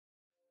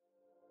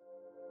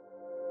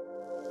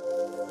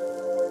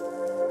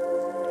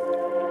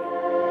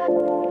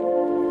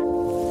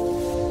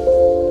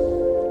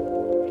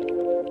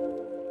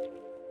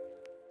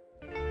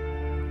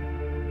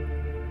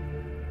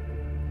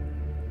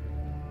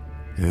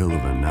Hell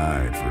of a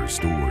night for a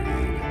story,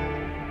 ain't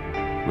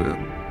it? Well,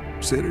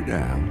 sit her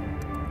down,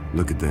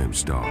 look at them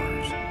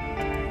stars,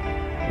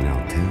 and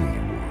I'll tell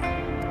you one.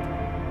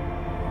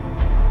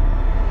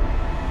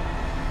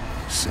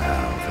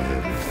 South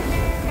heaven,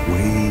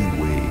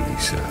 way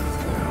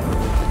south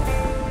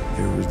now,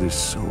 there was this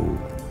soul.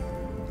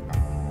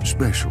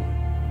 Special,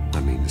 I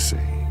mean to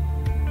say.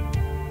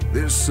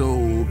 This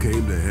soul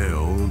came to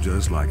hell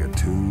just like a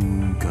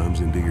tune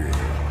comes into your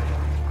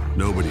head.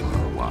 Nobody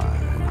knew why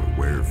or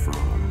where from.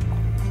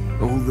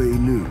 Oh, they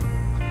knew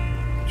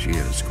she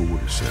had a score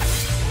to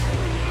settle.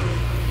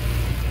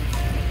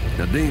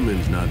 Now,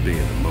 demons not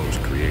being the most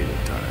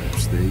creative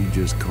types, they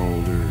just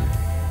called her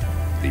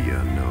the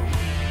Unknown.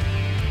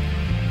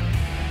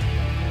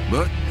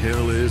 But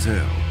hell is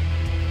hell.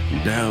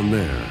 And down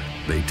there,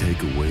 they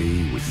take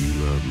away what you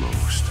love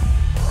most.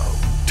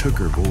 Took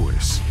her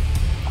voice.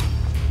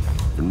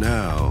 For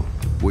now,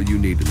 what you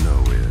need to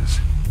know is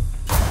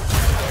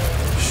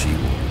she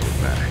won't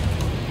get back.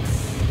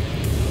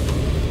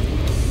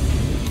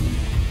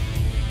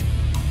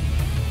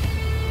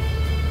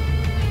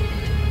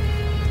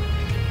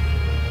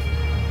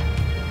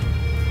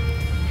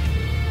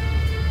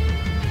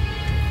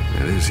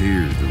 Now this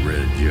here's the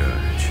Red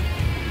Judge,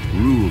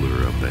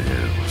 ruler of the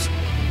hells,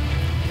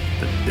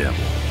 the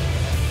devil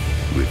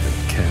with a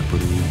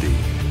capital D.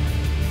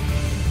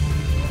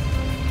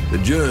 The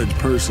judge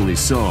personally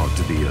saw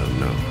to the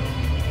Unknown,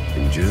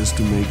 and just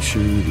to make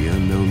sure the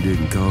Unknown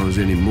didn't cause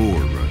any more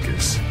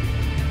ruckus,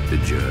 the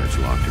judge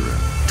locked her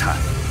up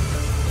tight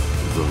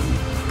with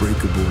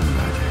unbreakable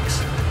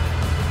magics.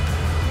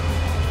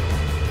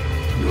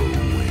 No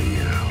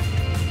way out.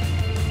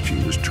 She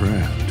was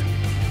trapped,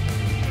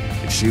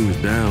 and she was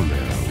down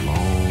there a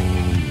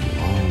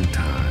long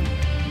time,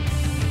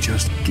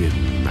 just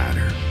getting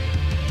madder.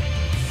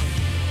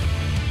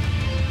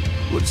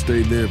 Would have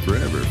stayed there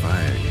forever if I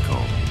hadn't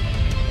called.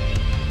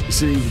 You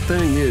see, the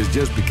thing is,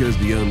 just because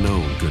the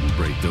Unknown couldn't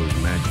break those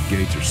magic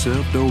gates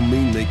herself, don't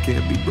mean they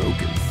can't be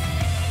broken.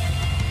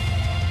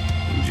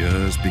 And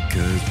just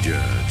because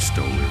Judge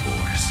stole her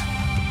voice,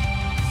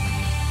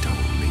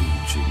 don't mean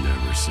she'd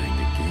never sing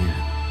again.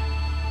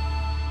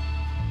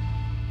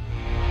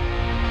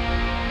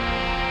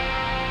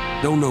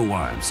 Don't know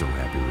why I'm so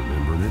happy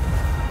remembering it,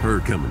 her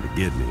coming to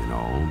get me and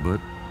all,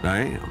 but I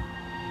am.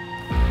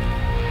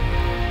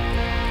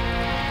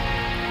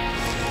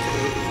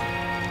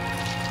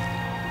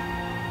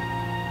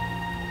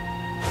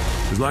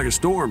 It was like a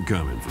storm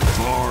coming from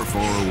far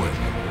away.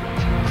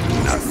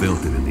 And I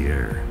felt it in the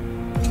air.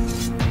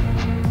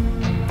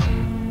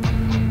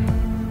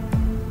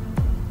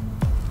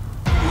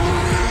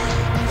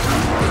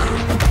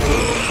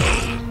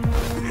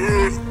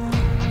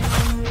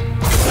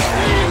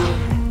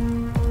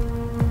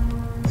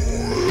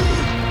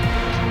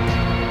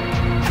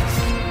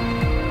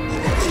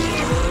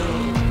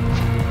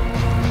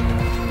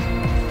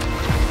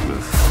 The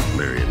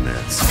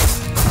marionettes.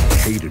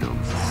 Hated them.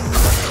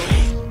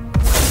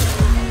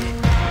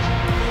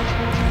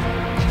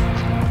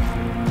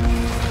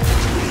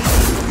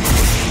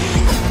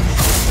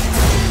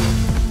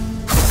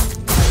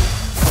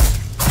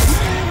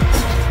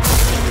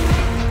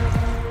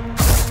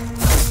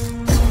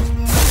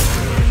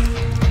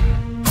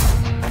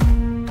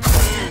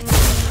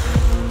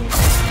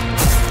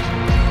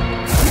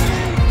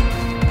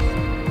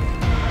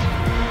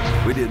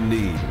 We didn't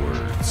need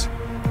words.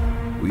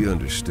 We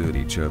understood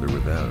each other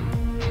without them.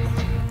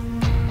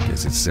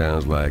 Guess it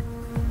sounds like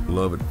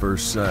love at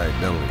first sight,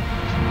 don't it?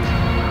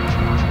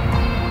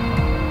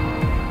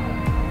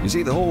 You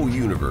see, the whole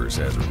universe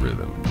has a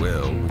rhythm.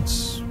 Well,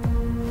 it's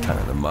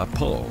kind of my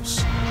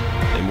pulse.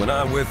 And when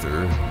I'm with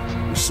her,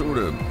 we sort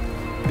of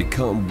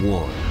become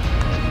one.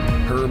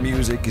 Her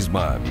music is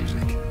my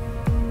music,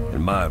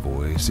 and my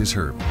voice is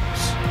her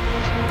voice.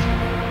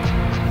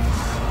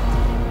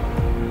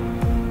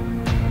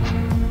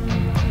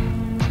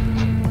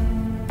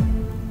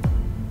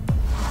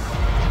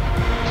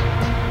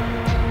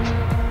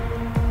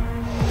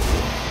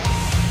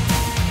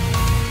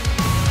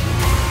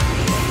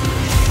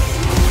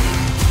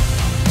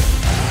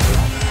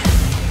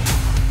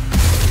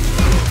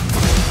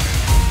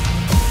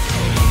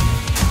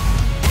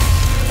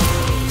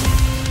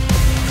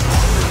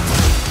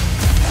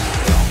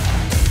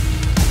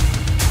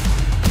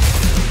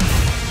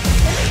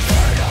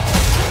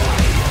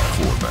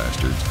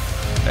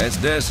 That's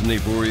destiny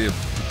for you. You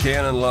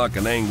can't unlock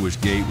an anguish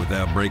gate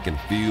without breaking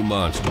a few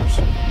monsters.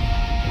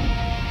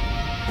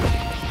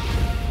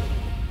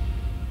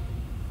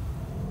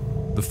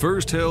 The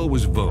first hell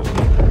was Vogue,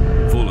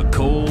 full of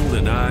cold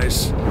and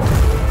ice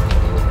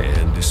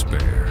and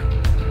despair.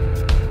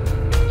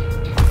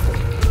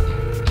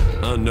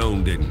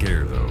 Unknown didn't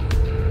care, though.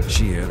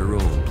 She had her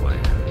own plan.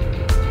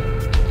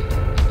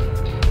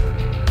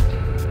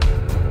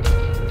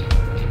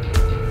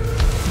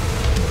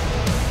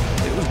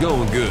 It was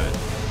going good.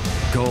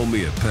 Called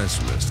me a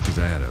pessimist because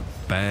I had a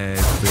bad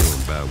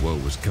feeling about what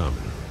was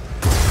coming.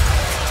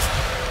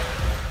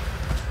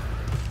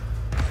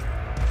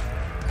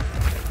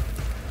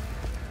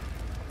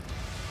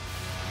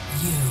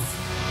 You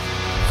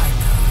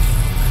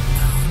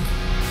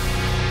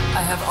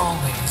have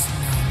always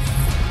known you.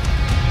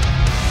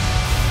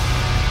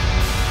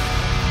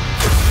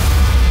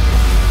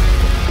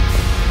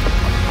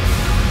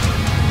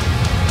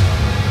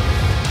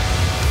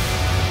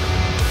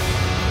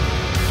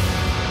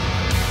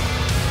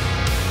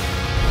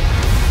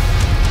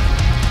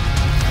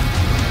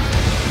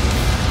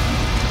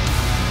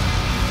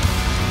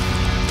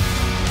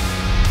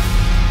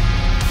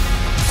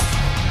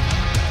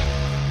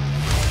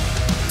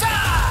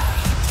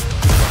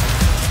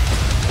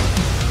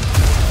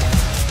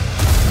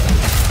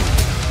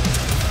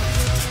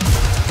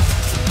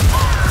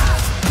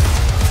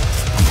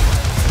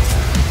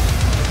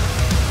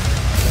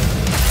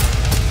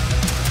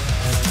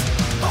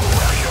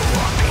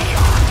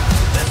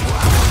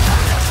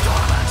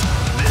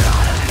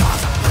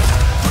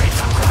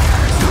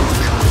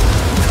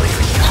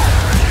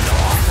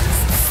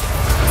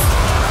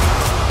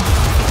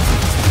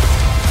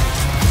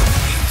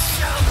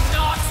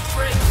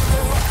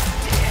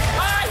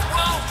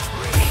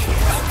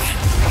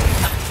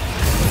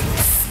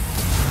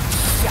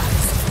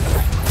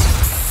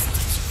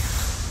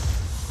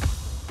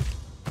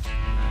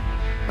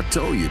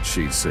 Told you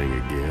she'd sing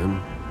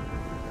again.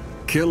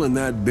 Killing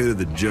that bit of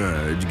the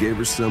judge gave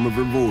her some of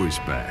her voice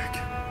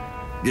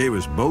back. Gave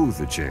us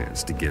both a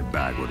chance to get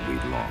back what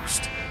we'd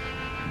lost.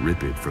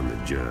 Rip it from the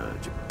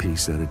judge, a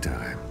piece at a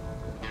time.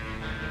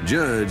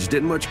 Judge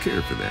didn't much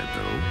care for that,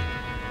 though.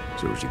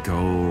 So she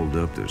called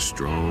up the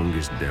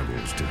strongest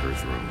devils to her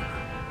throne.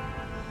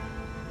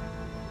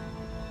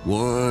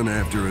 One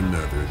after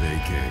another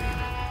they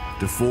came,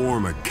 to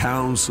form a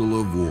council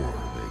of war,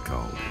 they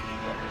called it.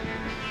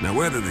 Now,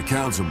 whether the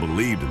council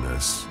believed in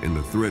us, in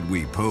the threat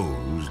we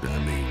posed, I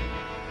mean,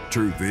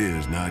 truth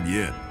is, not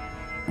yet.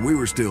 We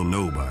were still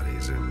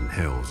nobodies in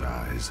Hell's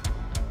eyes.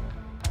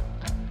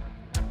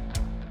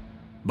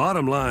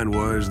 Bottom line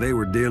was, they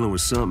were dealing with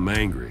something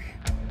angry,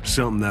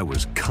 something that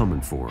was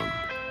coming for them,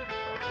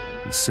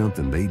 and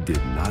something they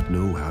did not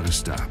know how to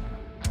stop.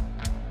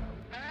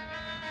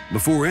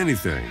 Before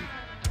anything,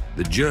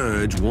 the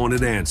judge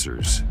wanted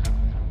answers.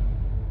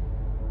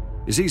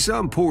 You see,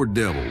 some poor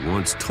devil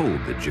once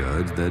told the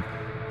judge that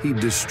he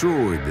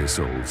destroyed this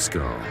old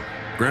skull,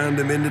 ground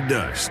him into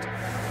dust.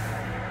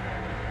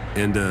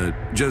 And,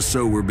 just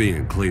so we're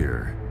being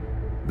clear,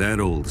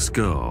 that old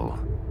skull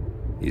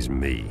is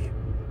me.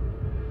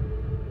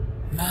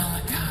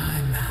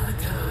 Malachi,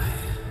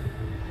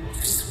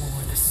 you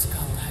swore the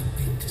skull had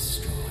been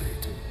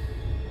destroyed.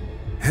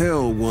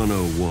 Hell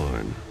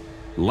 101.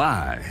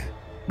 Lie,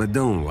 but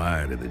don't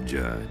lie to the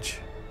judge.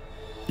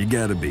 You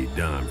gotta be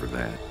done for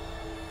that.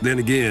 Then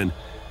again,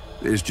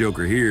 this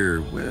joker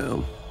here,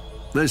 well,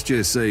 let's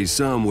just say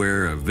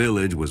somewhere a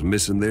village was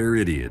missing their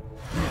idiot.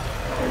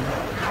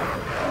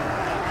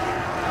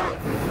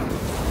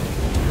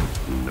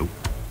 Nope.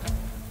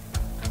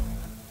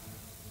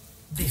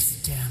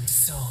 This damned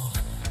soul,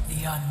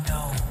 the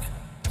unknown,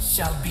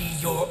 shall be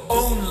your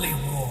only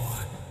war.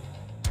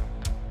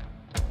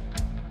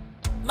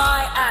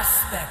 My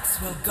aspects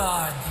will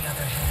guard the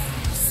other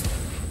hands.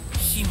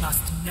 She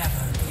must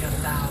never be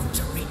allowed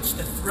to reach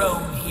the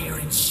throne here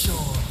in Shul.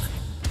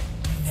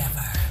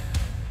 Never.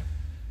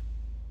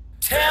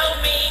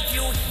 Tell me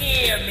you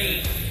hear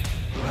me!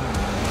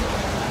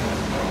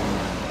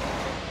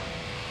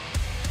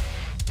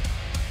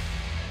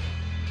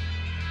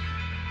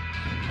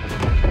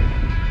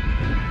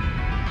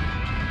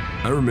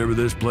 I remember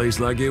this place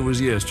like it was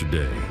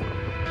yesterday.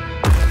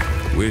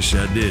 Wish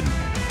I didn't.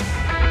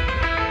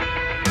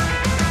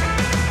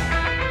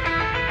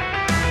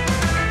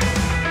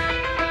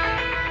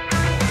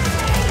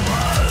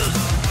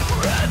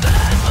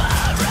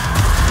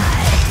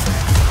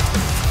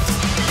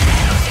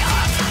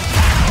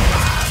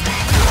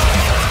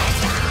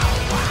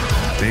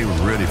 They were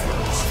ready for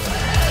us.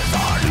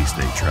 At least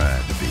they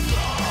tried to be.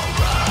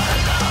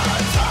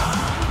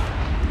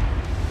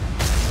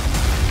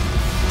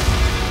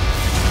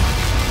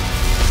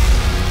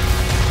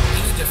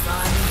 You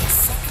defy me a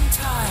second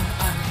time,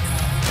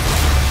 unknown.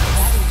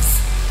 That is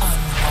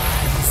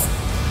unwise,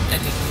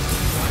 and it will be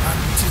your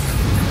undoing.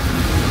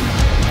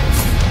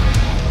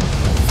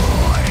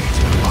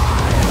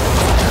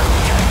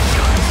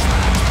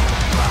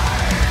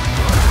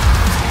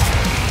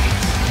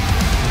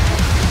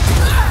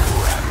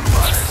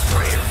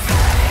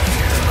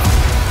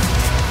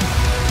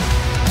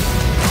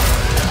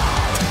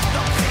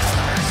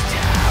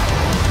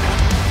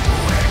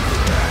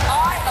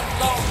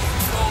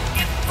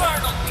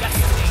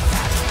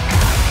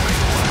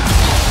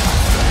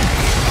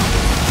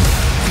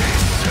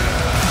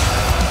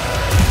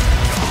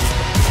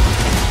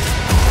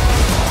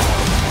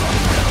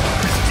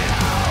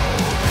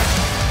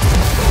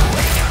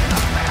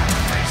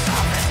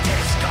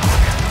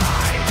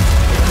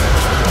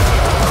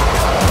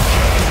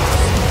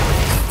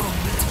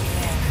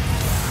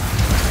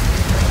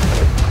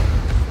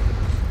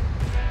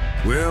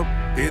 Well,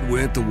 it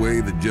went the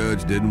way the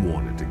judge didn't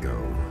want it to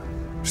go.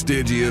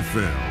 Stygia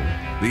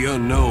fell. The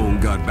unknown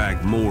got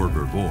back more of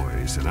her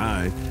voice, and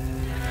I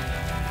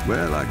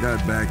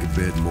got back a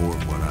bit more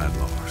of what I'd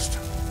lost.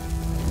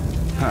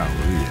 Power,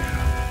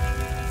 yeah.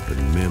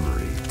 in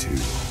memory, too.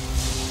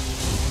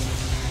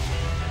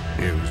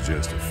 It was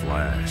just a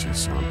flash of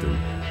something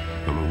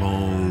from a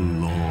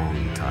long,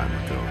 long time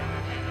ago.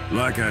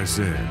 Like I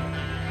said,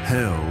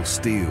 hell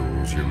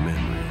steals your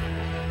memory.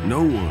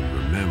 No one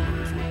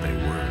remembers what they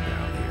were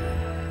down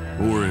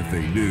here. Or if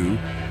they do,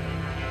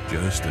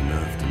 just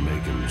enough to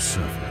make them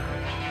suffer.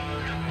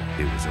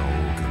 It was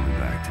all coming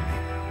back to me.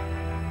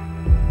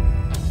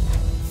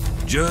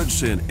 Judge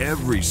sent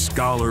every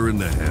scholar in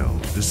the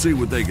hells to see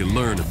what they could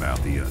learn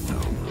about the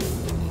unknown.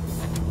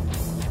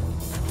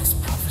 This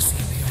prophecy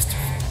appears to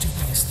be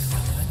dubiously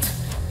relevant.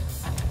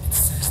 It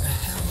says the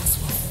hells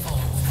will fall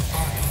when the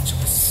archangel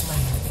is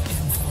slain at the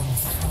infernal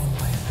throne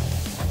by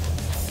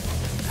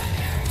the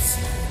hells.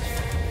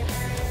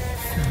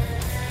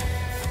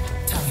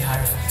 Tell me,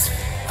 Hierophant,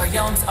 are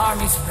Yelm's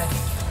armies ready?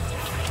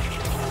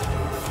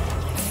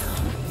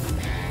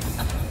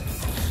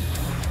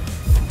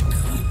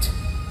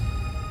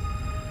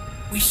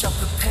 We shall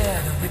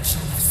prepare the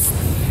ritual of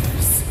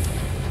slayers.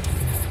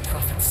 Even if the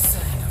prophets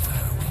sang of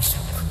her, we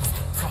shall prove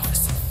the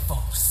prophecy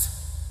false.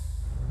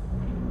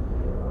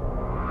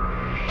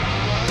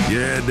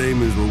 Yeah,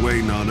 demons were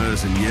waiting on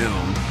us in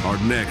Yelm, our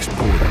next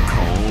port of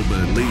call, but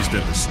at least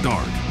at the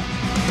start,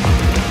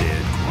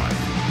 dead quiet.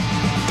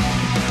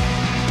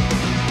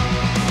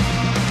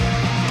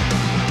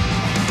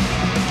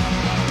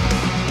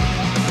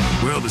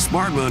 Well, the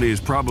smart money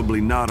is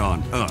probably not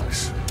on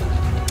us.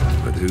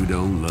 But who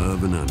don't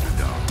love an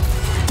underdog?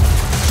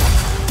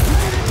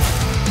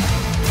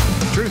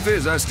 Truth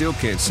is, I still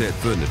can't set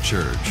foot in the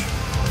church.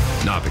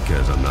 Not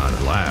because I'm not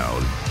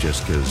allowed,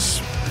 just because,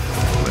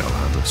 well,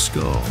 I'm a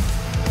skull.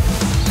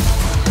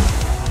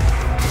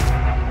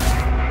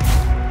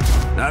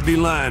 I'd be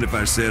lying if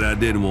I said I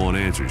didn't want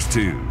answers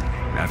too,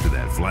 after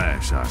that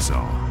flash I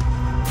saw.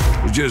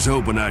 Was just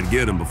hoping I'd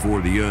get them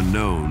before the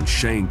unknown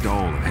shanked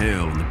all of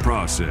hell in the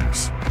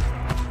process.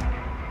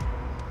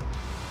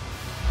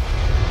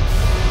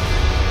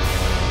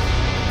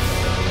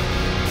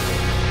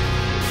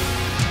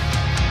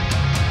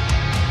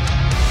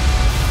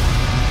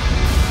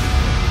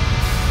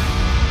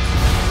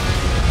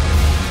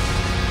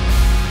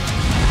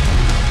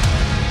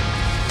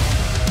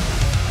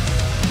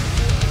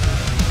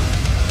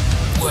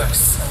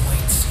 Worse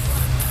awaits you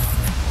unknown.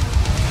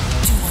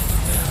 Do what you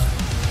will.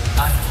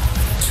 I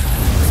already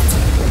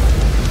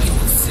tried. You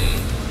will see.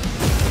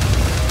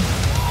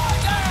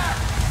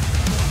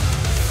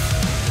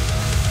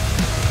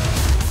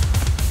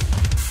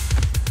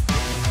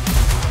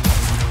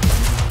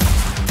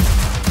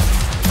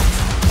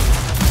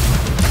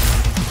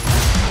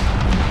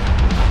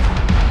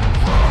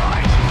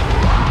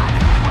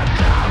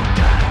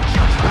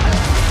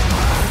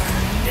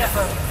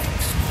 Never.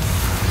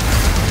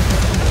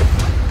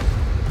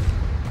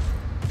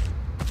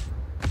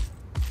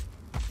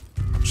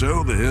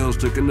 So the hells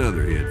took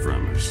another hit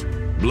from us.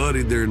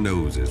 Bloodied their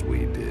noses,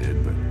 we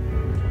did, but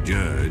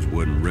Judge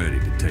wasn't ready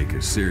to take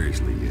us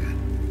seriously yet.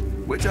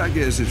 Which I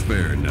guess is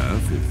fair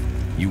enough if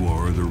you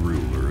are the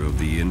ruler of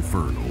the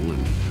infernal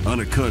and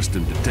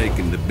unaccustomed to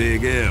taking the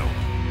big L.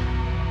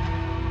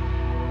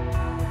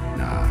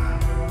 Nah,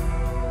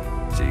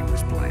 she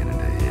was planning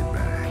to hit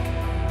back.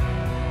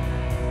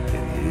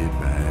 And hit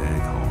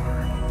back hard.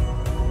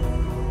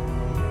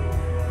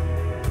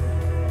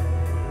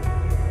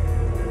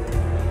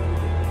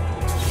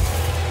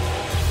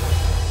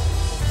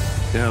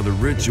 Now, the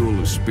ritual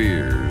of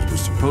spears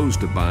was supposed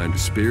to bind a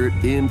spirit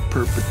in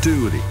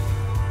perpetuity.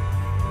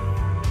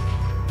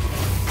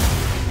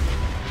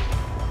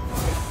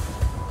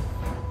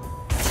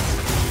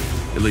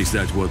 At least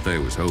that's what they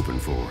was hoping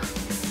for.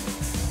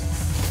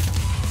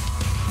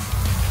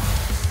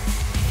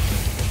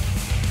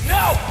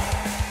 No!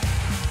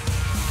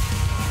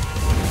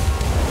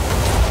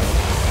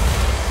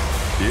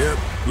 Yep,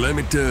 let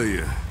me tell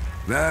you,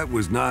 that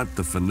was not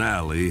the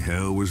finale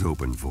hell was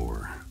hoping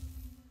for.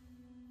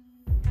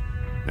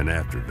 And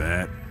after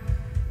that,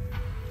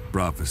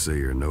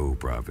 prophecy or no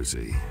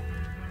prophecy,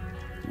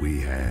 we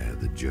had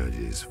the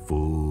judge's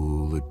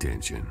full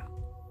attention.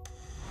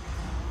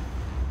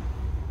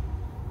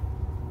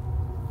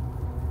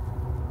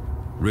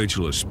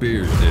 Ritual of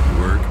spears didn't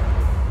work,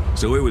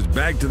 so it was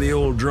back to the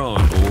old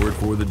drawing board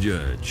for the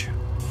judge.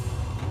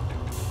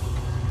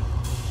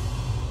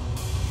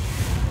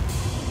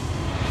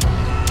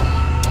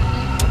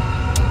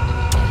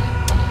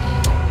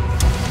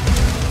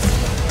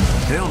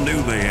 Hell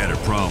knew they had a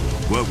problem,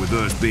 what with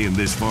us being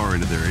this far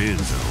into their end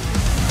zone.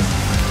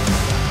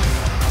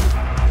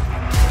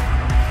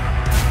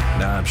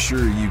 Now, I'm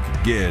sure you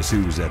could guess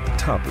who was at the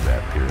top of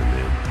that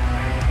pyramid.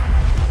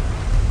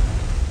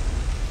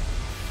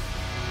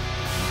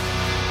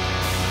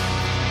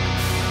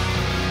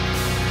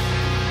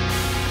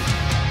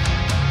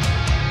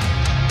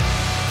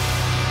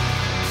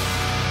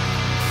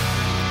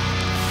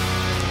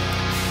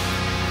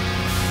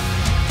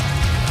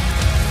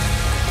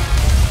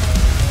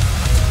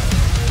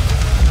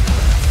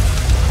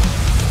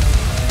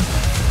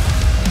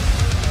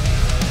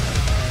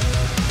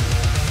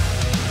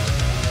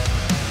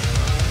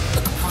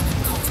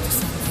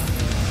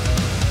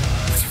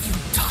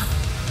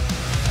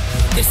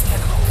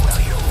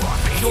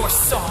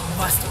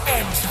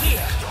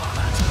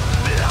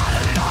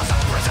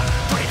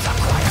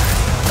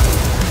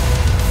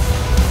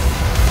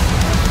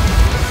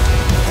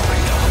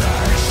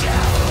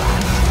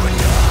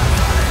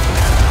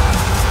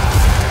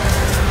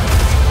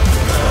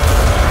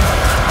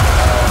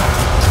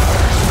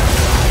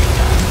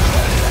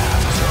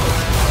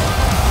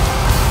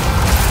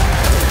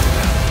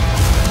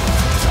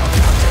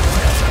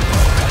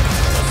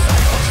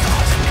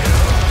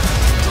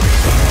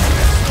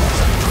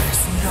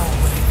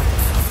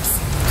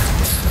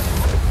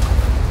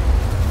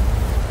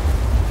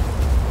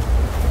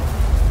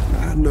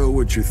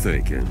 what you're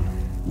thinking.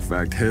 In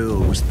fact, hell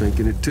was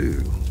thinking it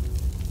too.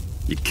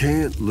 You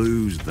can't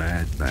lose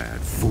that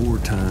bad 4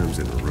 times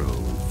in a row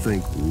and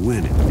think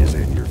winning is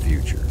in your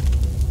future.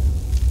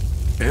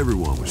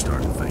 Everyone was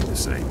starting to think the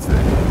same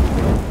thing.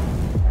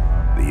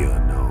 The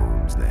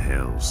unknowns, the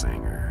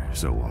Hellsinger,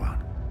 so on.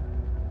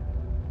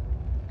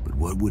 But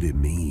what would it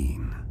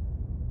mean?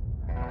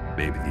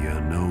 Maybe the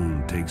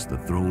unknown takes the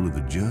throne of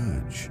the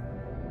judge.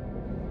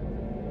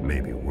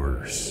 Maybe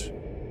worse.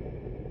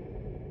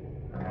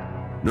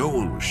 No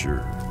one was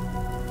sure,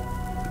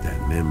 but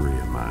that memory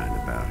of mine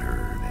about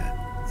her,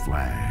 that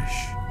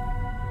flash,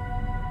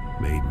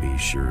 made me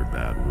sure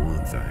about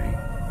one thing.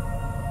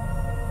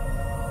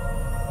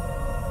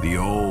 The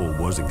All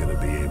wasn't going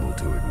to be able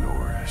to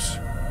ignore us.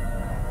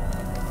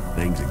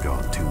 Things had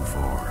gone too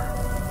far.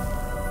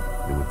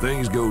 And when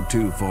things go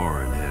too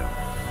far in hell,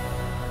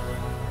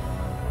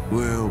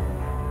 well,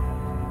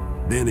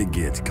 then it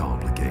gets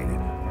complicated.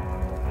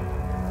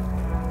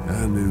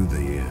 I knew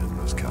the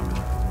end was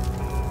coming.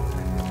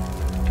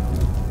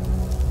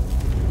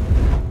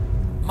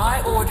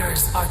 My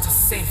orders are to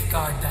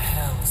safeguard the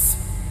Hells,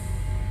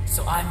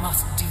 so I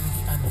must do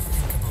the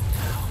unthinkable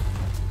now.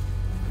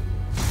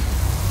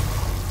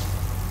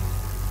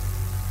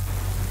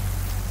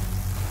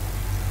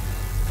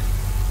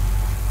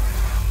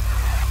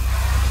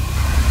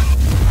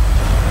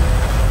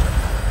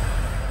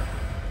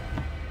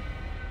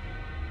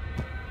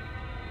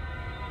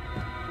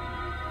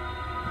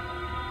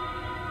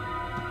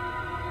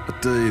 I'll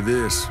tell you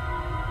this,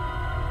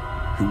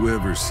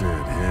 whoever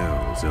said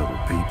hell's other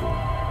people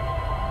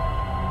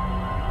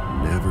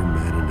never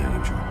met an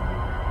angel.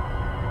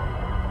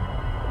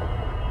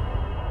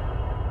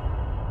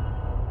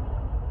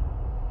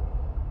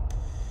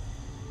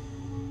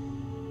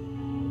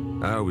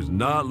 I was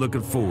not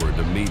looking forward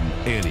to meeting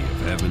any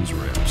of Heaven's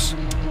reps.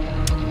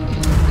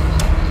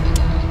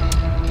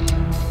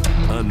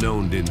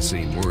 Unknown didn't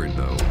seem worried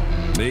though.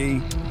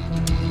 Me?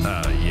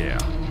 Yeah.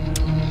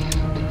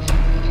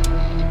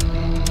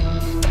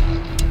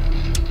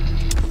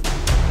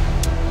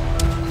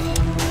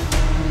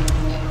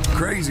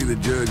 Crazy the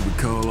judge would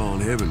call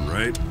on heaven,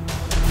 right?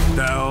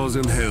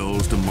 1,000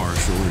 hells to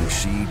marshal, and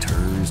she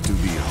turns to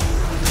the all.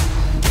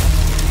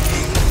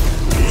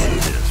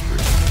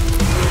 Desperate.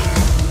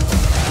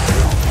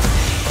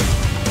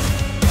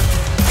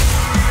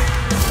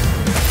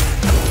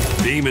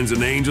 Demons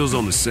and angels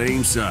on the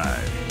same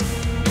side.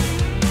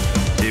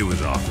 It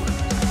was awkward.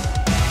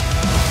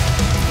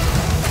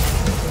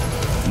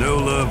 No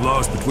love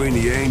lost between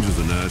the angels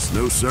and us,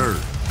 no sir.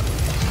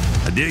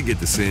 I did get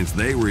the sense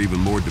they were even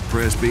more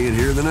depressed being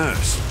here than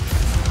us.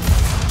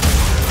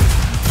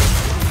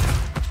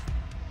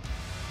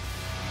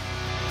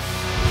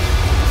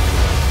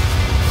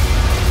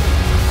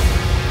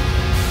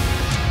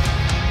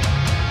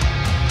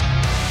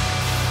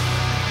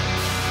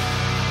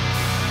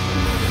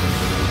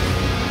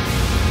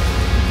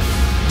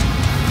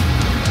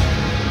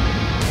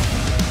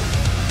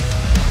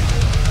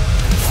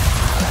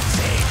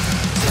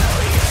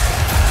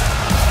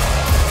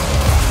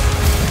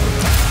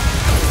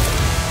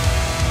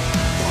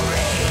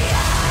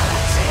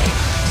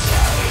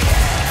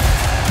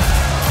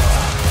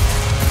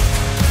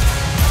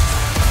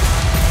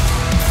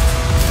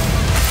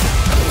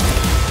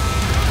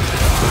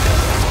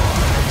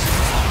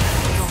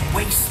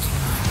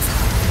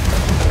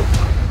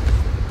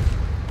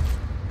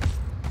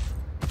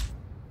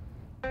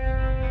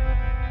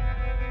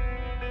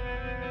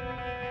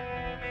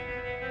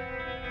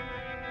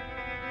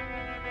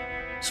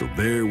 So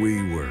there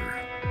we were.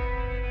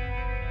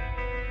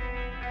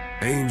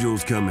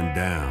 Angels coming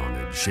down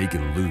and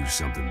shaking loose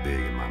something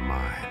big in my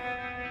mind.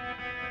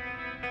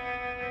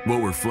 What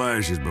were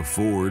flashes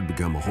before had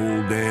become a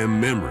whole damn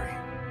memory.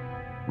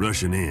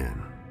 Rushing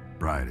in,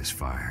 bright as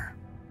fire.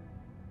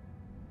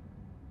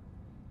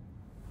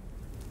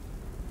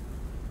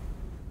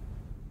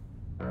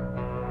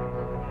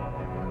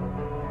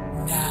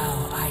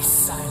 Now I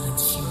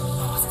silence you,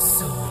 lost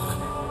soul.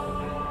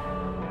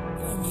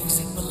 Your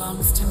music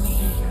belongs to me,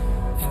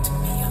 and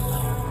me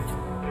alone.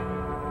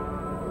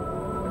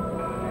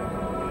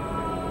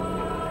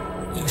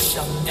 You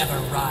shall never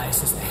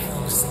rise as the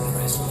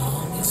Hellsinger as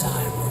long as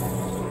I rule.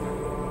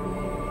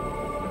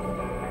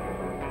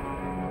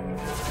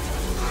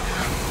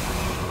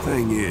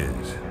 Thing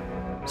is,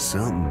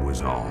 something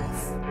was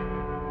off.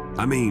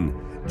 I mean,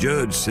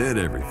 Judge said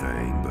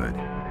everything, but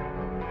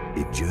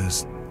it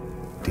just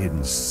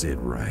didn't sit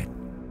right.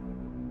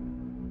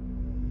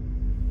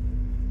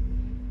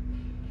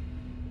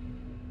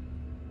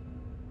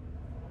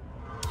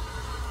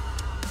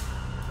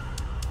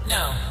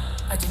 No,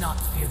 I do not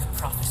fear the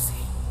prophecy.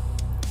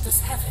 Does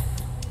heaven?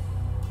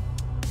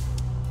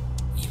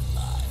 You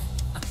lie.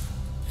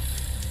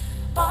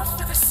 But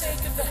for the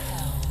sake of the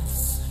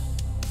Hells,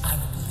 I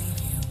will believe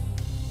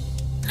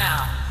you.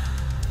 Now,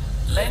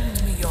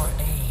 lend me your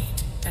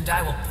aid, and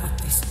I will put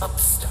this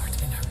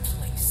upstart in her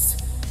place.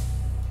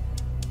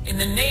 In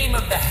the name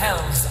of the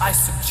Hells, I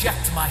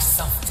subject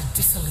myself to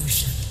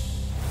dissolution.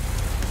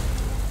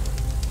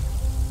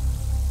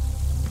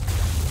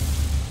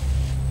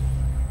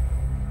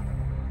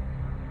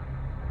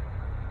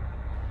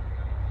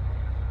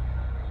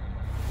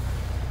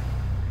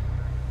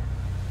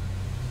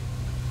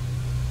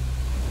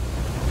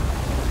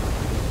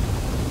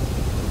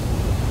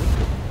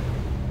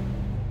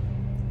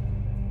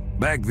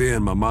 Back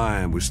then, my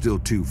mind was still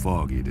too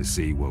foggy to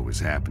see what was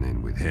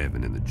happening with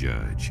heaven and the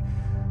judge.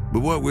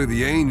 But what with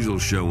the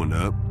angels showing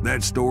up,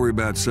 that story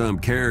about some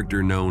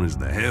character known as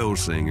the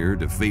Hellsinger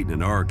defeating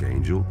an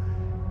archangel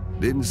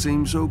didn't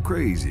seem so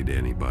crazy to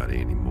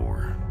anybody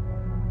anymore.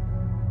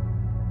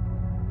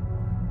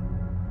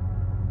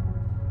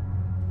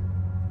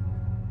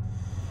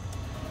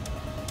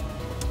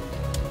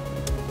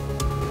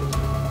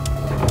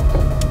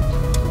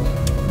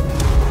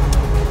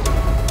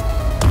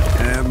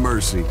 Have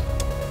mercy.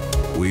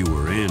 We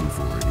were in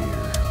for it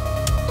here.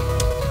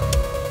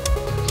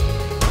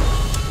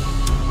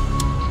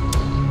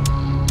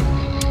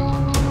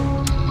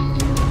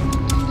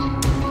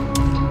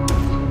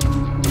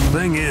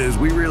 Thing is,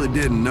 we really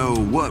didn't know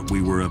what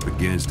we were up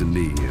against in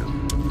Nihil.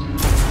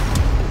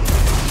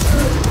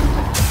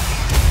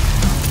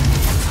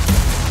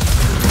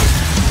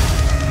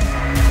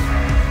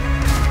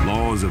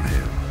 Laws of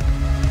hell.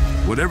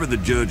 Whatever the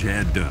judge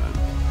had done,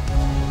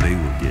 they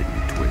were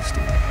getting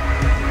twisted.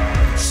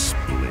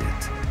 Split.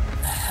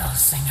 The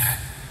Hellsinger.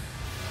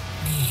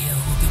 Nihil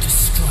will be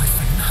destroyed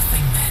for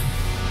nothing then.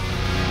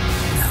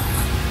 No,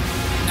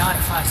 not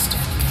if I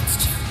stand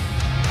against you.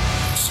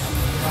 We shall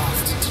be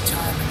lost into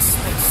time and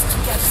space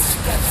together.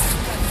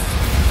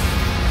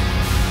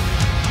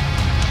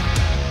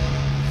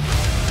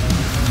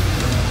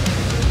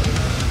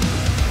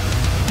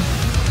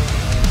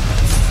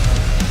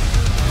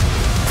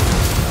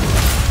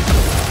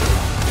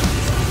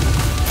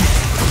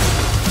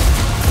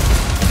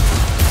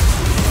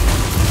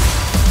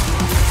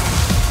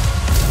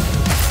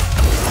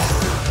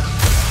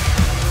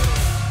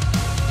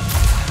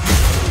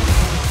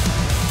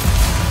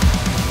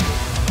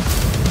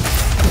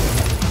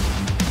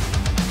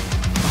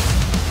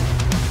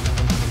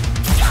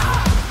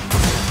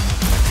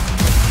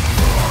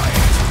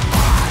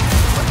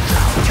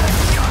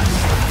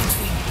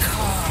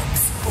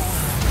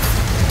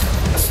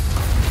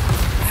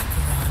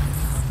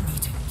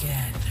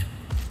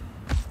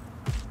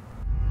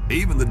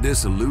 Even the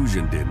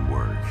disillusion didn't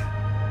work.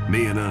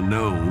 Me and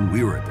Unknown,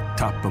 we were at the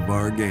top of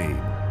our game,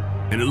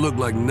 and it looked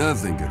like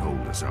nothing could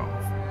hold us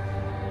off.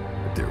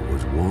 But there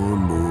was one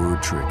more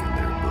trick in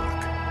their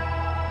book.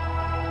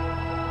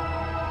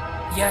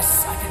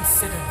 Yes, I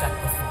considered that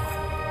before.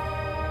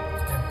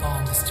 But their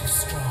bond is too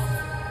strong,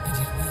 and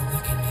it will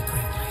weaken me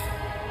greatly.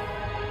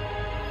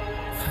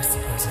 I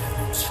suppose I have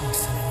no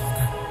choice any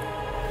longer.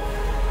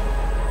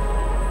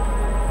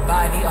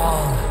 By the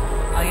All,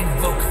 I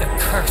invoke the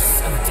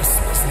curse of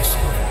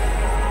disposition.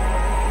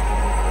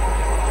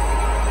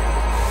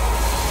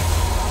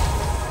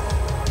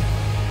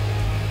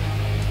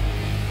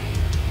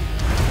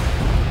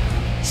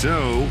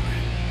 So,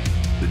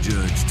 the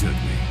judge took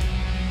me.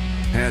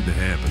 Had to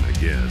happen, I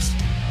guess.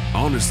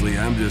 Honestly,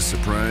 I'm just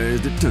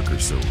surprised it took her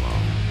so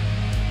long.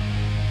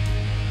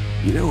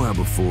 You know how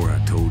before I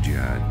told you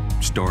I'd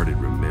started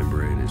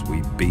remembering as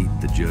we beat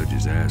the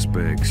judge's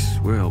aspects?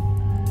 Well,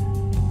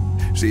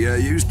 see, I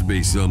used to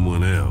be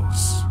someone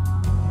else.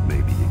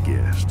 Maybe you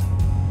guessed.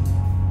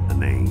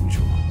 An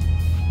angel.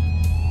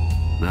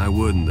 I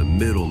wasn't the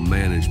middle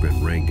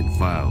management rank and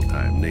file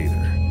type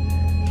neither.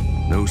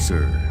 No,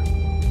 sir.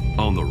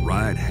 On the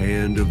right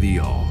hand of the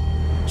All,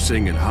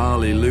 singing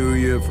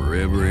hallelujah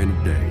forever and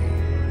a day.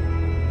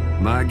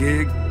 My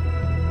gig?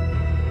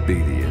 Be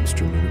the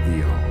instrument of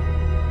the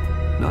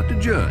All. Not to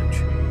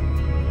judge,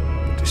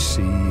 but to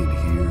see and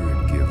hear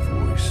and give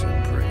voice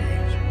and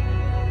praise.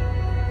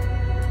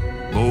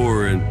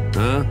 Boring,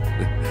 huh?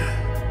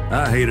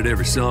 I hated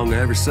every song I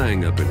ever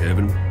sang up in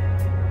heaven.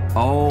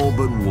 All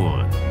but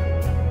one.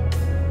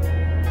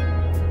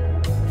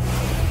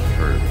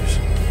 Hers.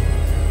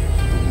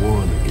 The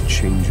one that could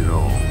change it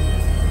all.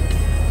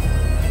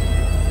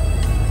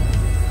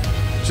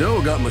 So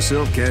I got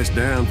myself cast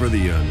down for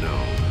the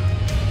unknown.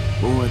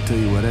 Boy, I tell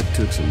you what, that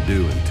took some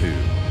doing too.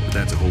 But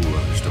that's a whole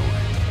other story.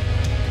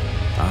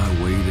 I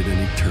waited an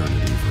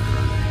eternity for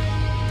her.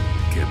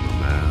 Kept my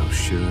mouth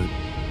shut.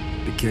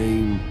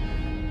 Became,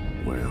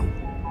 well,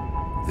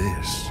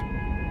 this.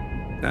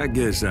 I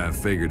guess I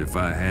figured if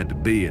I had to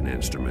be an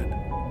instrument,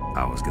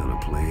 I was gonna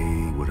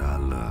play what I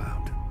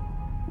loved.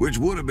 Which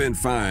would have been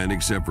fine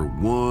except for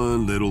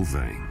one little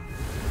thing.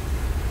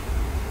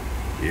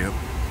 Yep,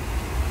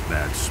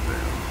 that spell.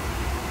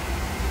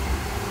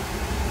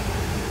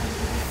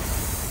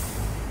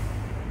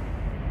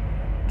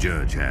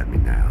 Judge had me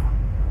now.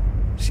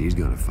 She's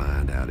gonna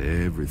find out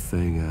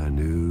everything I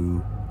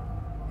knew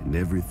and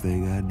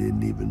everything I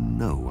didn't even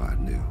know I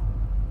knew.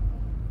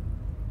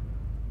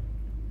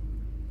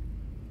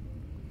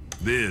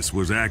 This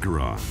was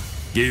Acheron.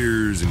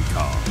 Gears and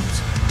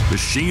cogs.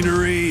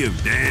 Machinery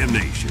of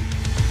damnation.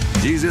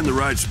 She's in the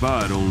right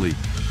spot, only,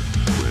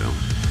 well,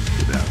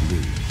 without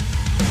me.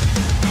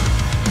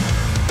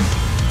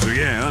 So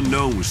yeah,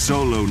 Unknown was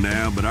solo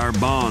now, but our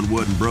bond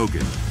wasn't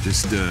broken.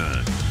 Just,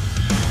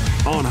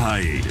 on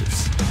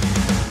hiatus.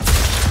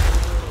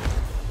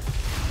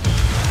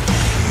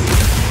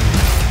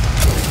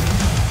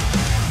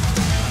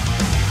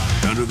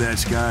 Under that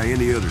sky,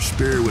 any other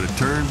spirit would have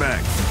turned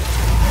back.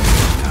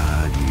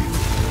 Not you.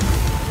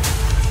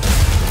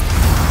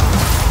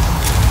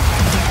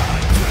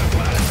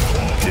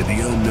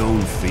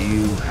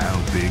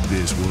 big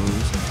this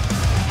was?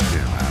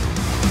 Hell, I don't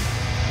know.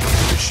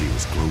 But she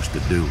was close to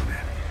doing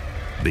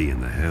it. Being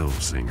the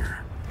Hellsinger.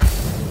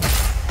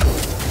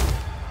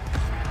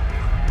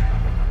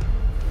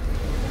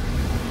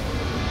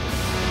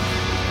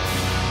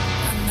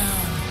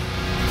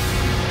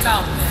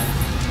 Come then.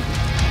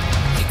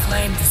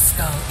 Reclaim the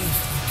skull if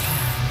you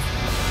can,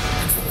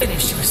 and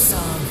finish your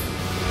song.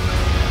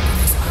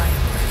 As I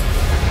am ready.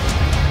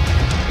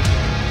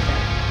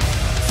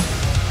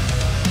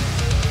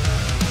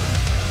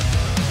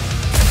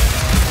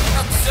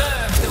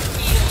 Observe the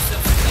wheels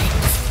of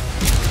fate.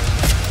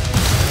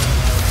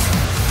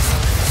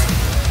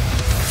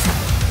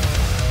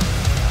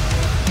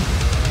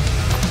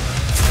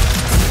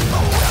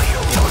 Oh, will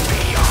you load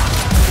me on?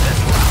 This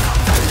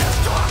welcome to this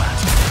torment.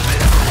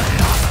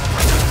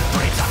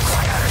 Breathe the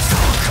quiet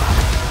soul cup.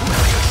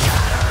 Will you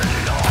shatter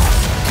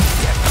lost?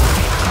 Get by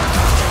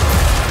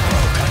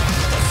broken.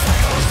 The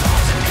cycle's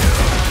lost in you.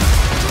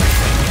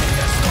 Breathing in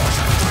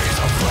distortion. Breeze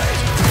of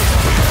flames. Breeze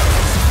of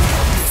you.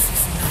 This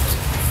is not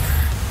over.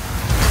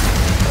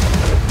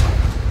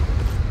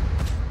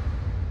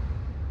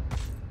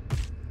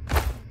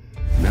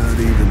 Not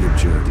even the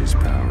judge's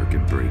power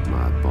could break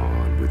my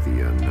bond with the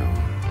unknown.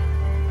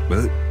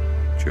 But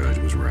Judge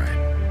was right.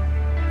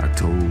 I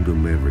told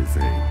him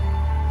everything.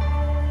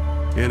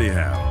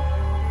 Anyhow,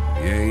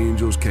 the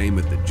angels came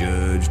at the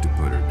judge to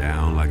put her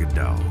down like a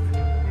dog.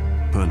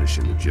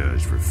 Punishing the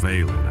judge for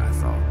failing, I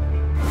thought.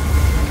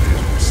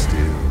 It was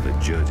still the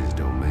judge's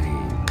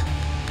domain.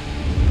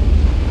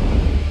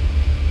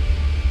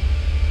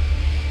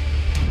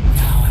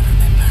 Now I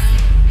remember.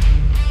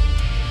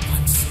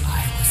 Once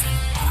I was an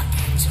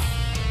archangel.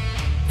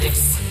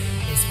 This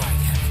is why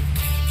heaven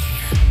came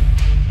here.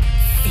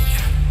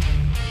 Fear,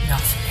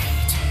 not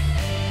hate.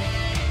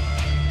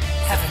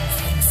 Heaven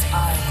thinks I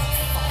will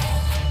fall,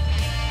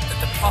 that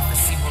the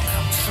prophecy will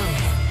come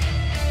true,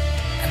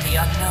 and the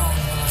unknown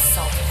will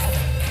assault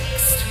heaven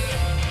next.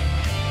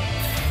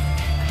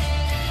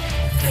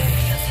 They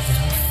of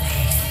little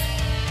faith.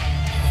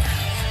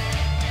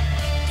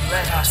 Well,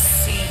 let us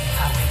see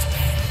how it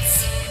ends.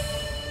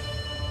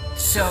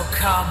 So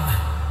come,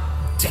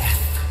 death.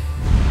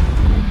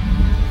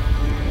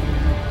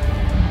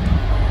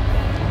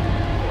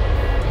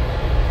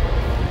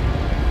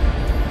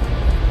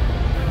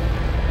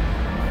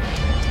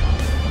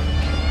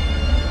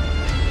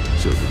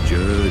 So the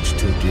judge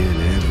took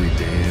in every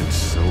damn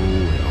soul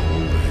in all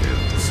the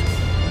hells.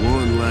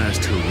 One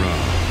last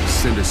hurrah to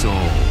send us all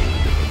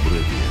into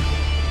oblivion.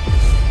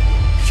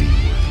 She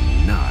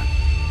was not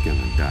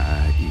gonna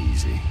die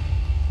easy.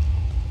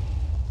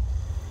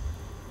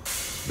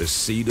 The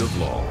seat of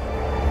law.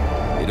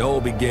 It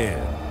all began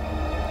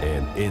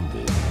and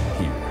ended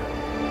here.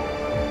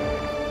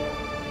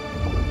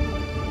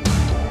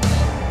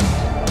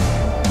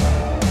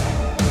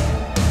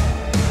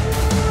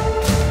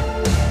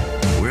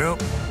 Well,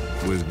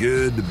 it was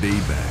good to be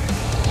back.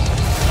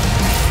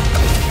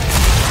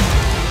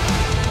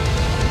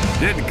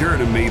 Didn't occur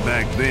to me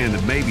back then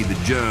that maybe the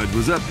judge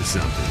was up to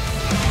something,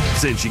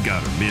 since she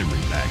got her memory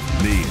back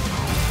from me.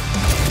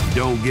 You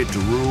don't get to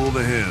rule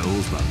the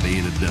hells by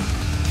being a dummy.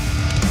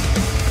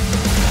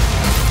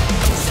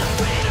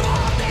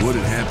 What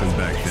had happened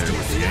back there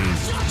with the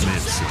angels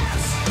meant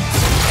something.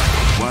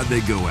 Why'd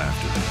they go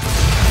after her?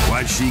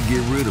 Why'd she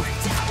get rid of them?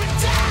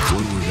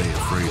 What were they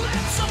afraid of?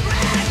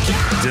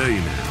 I tell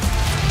you now,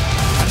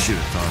 I should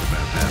have thought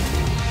about that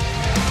more.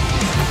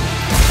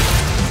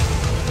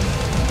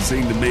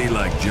 Seemed to me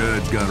like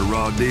Judge got a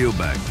raw deal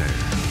back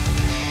there.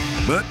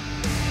 But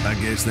I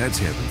guess that's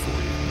heaven for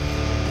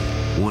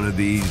you. One of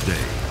these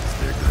days,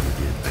 they're gonna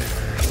get there.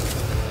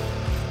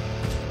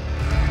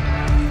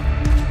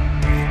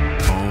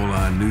 All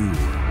I knew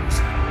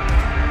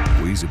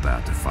was we's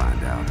about to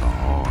find out the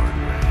hard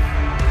way.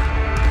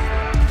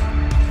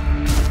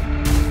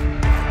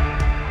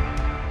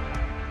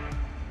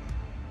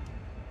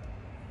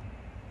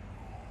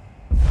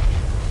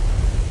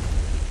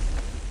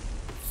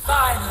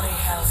 Finally,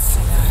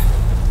 Hellsinger.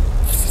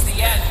 This is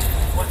the end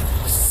of what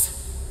was.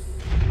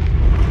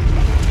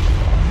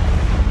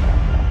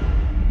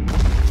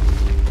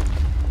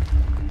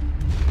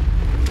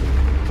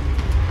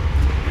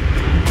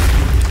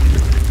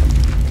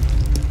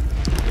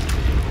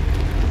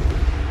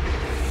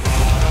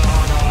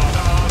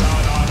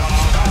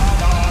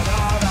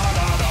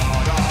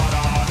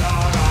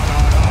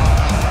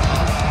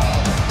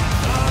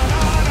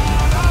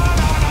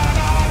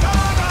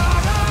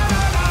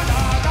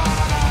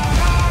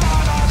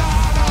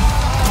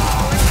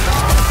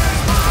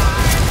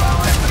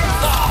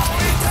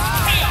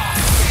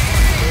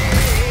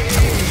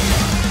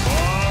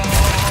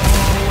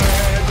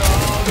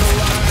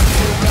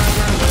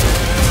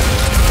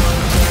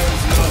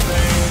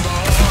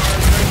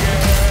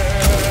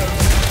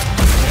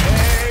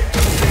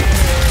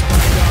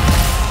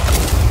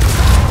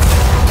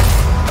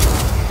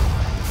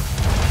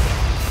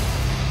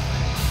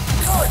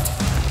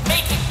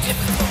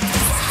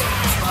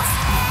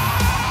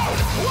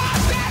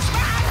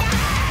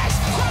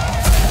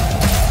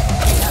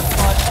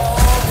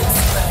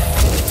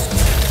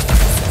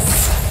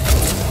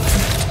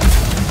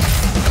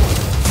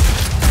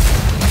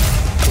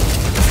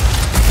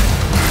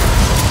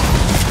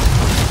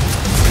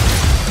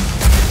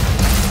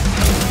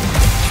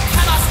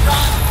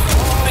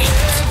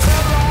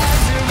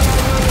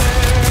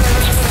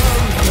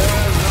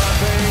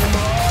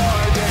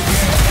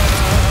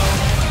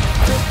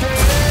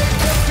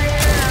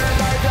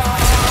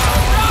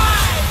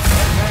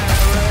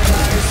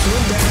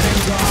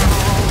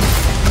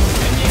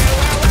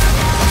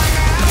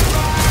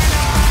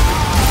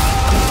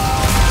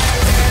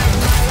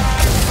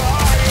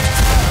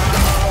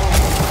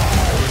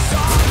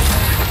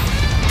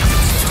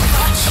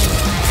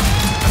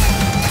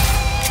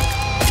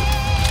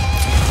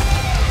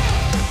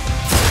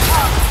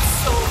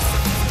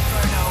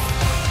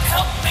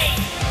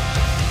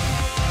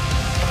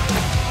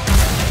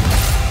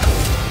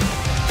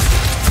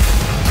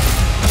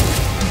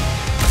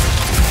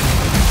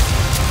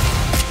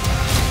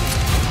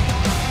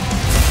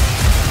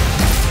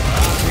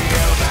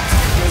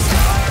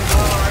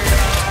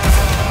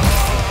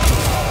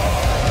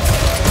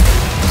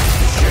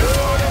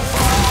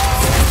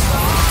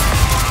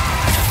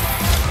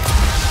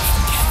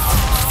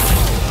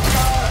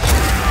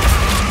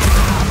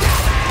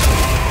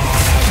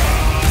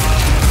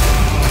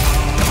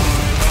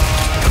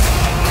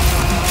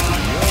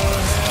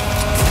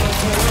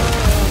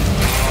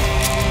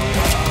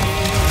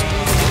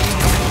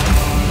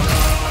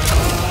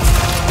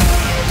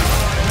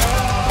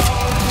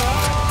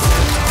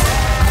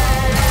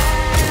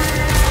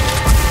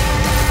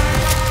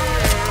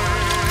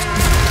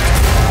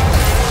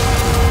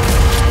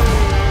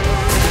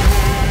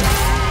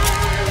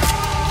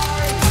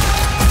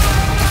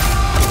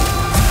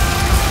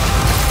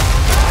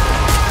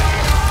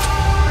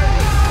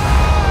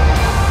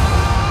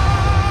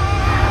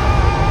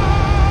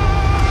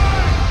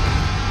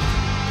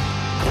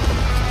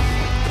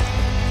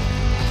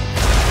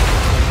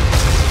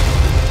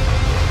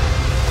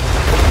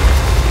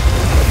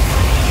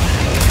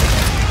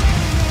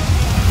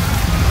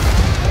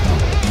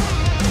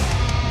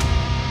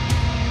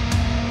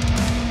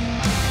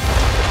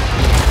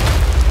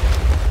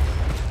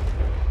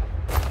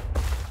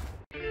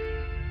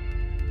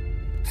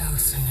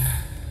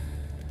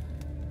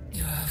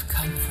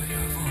 come for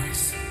your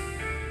voice,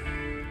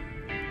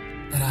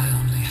 but I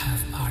only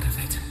have part of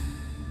it.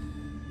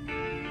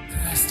 The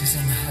rest is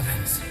in the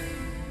heavens.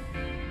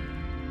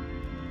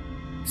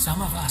 Some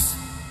of us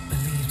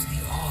believed the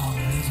all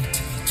needed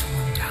to be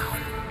torn down.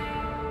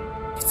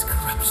 Its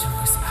corruption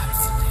was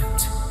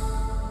absolute.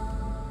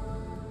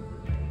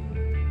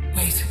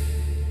 Wait,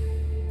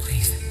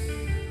 please.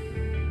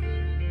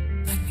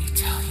 Let me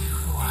tell you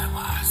who I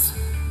was.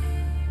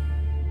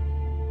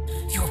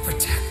 Your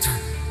protector.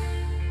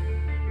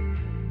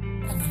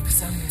 And when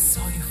Basilius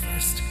saw you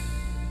first,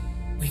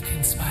 we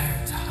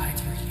conspired to hide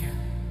you here,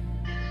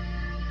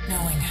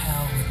 knowing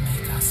hell would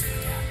make us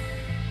forget.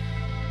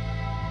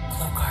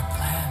 Cloak our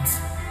plans,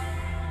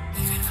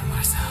 even from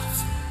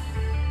ourselves.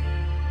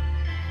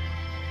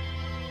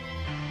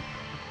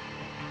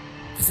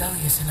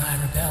 Basilius and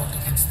I rebelled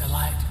against the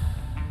light.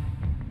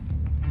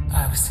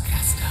 I was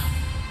cast down,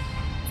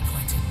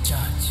 appointed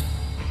judge.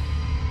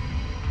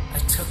 I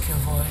took your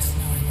voice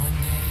knowing one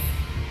day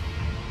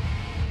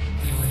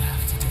you would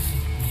have to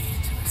defeat me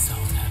to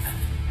assault heaven.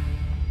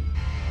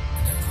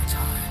 And over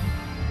time,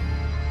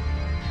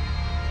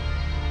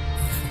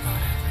 we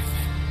forgot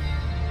everything.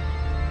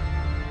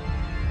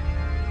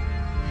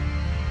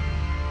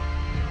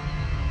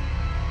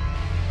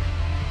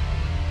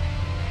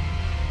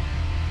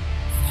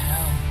 In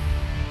hell,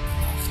 you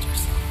lost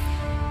yourself.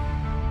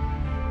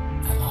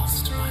 I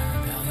lost my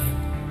rebellion.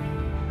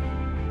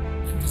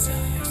 And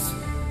Basilius,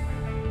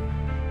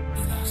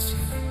 he lost you.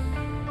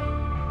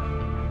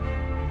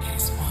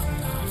 His one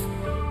love,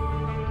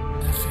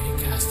 after he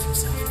cast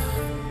himself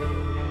down.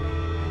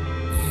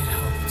 We had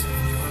hoped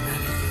when you were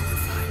ready you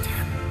would find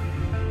him.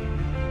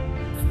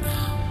 But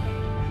now,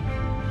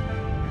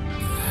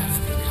 you have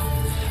become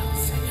the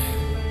Hellsinger.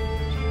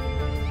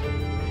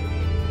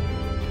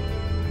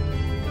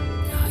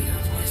 Now your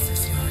voice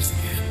is yours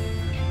again.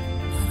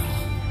 Not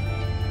all,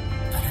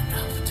 but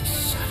enough to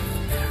shatter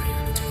the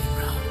barrier between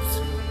realms.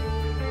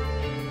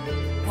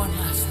 One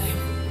last thing.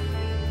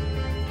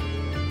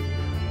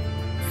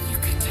 When you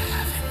get to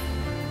heaven,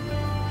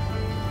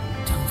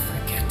 don't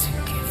forget to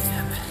give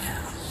them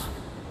hell.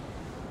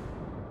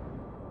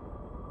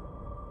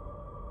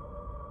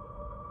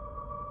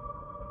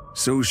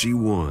 So she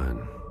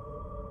won.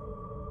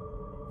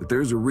 But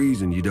there's a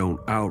reason you don't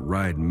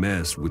outright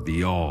mess with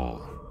the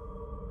all.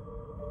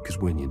 'Cause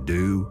when you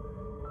do,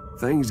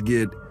 things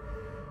get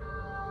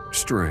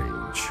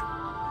strange.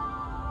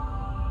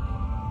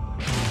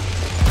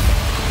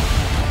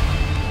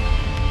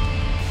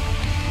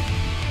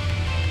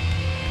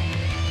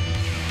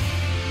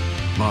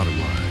 Bottom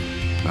line,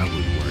 I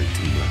wouldn't worry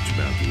too much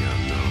about the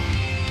unknown.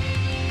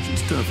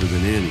 She's tougher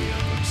than any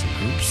of us, and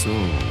her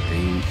song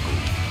ain't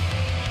over.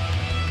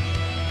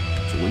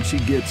 So when she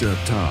gets up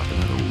top,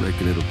 and I don't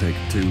reckon it'll take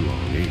her too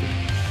long either,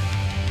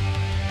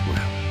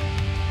 well,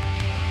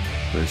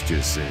 let's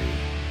just say,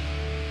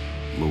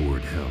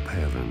 Lord help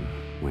heaven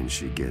when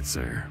she gets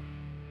there.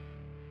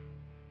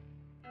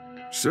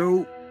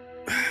 So,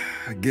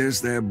 I guess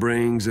that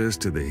brings us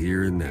to the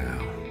here and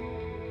now.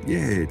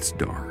 Yeah, it's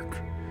dark,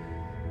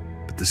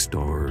 but the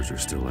stars are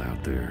still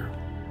out there.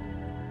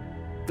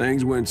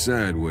 Things went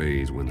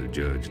sideways when the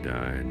judge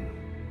died.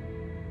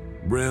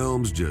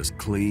 Realms just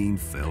clean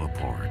fell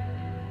apart.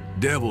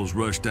 Devils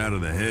rushed out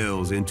of the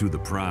hells into the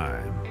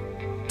prime,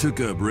 took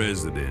up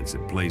residence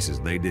in places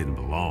they didn't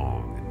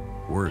belong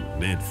and weren't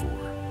meant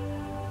for.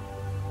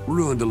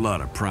 Ruined a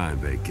lot of prime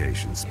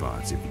vacation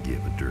spots, if you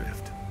get my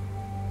drift.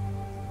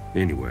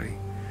 Anyway,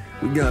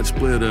 we got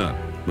split up,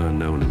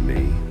 unknown to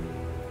me.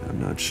 I'm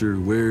not sure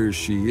where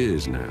she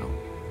is now.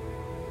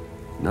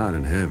 Not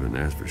in heaven,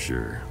 that's for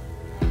sure.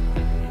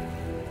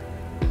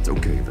 It's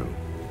okay, though.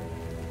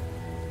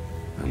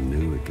 I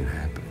knew it could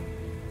happen.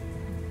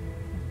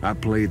 I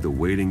played the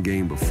waiting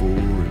game before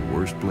in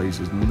worse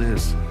places than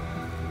this.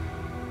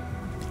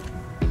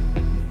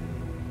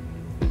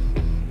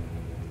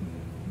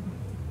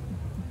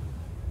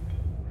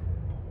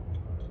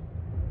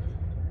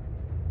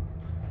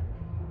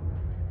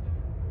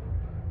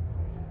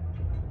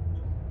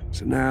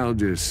 So now I'll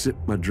just sip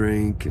my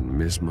drink and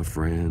miss my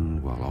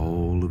friend while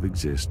all of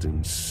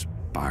existence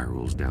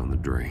spirals down the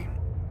drain.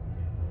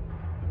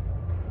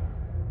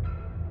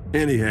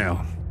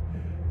 Anyhow,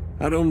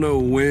 I don't know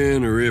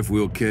when or if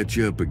we'll catch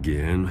up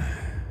again.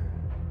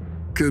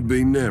 Could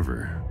be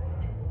never.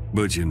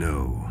 But you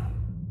know,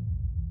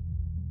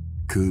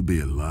 could be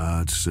a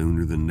lot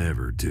sooner than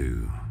never,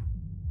 too.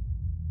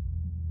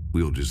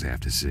 We'll just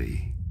have to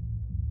see.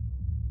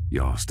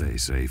 Y'all stay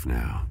safe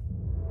now.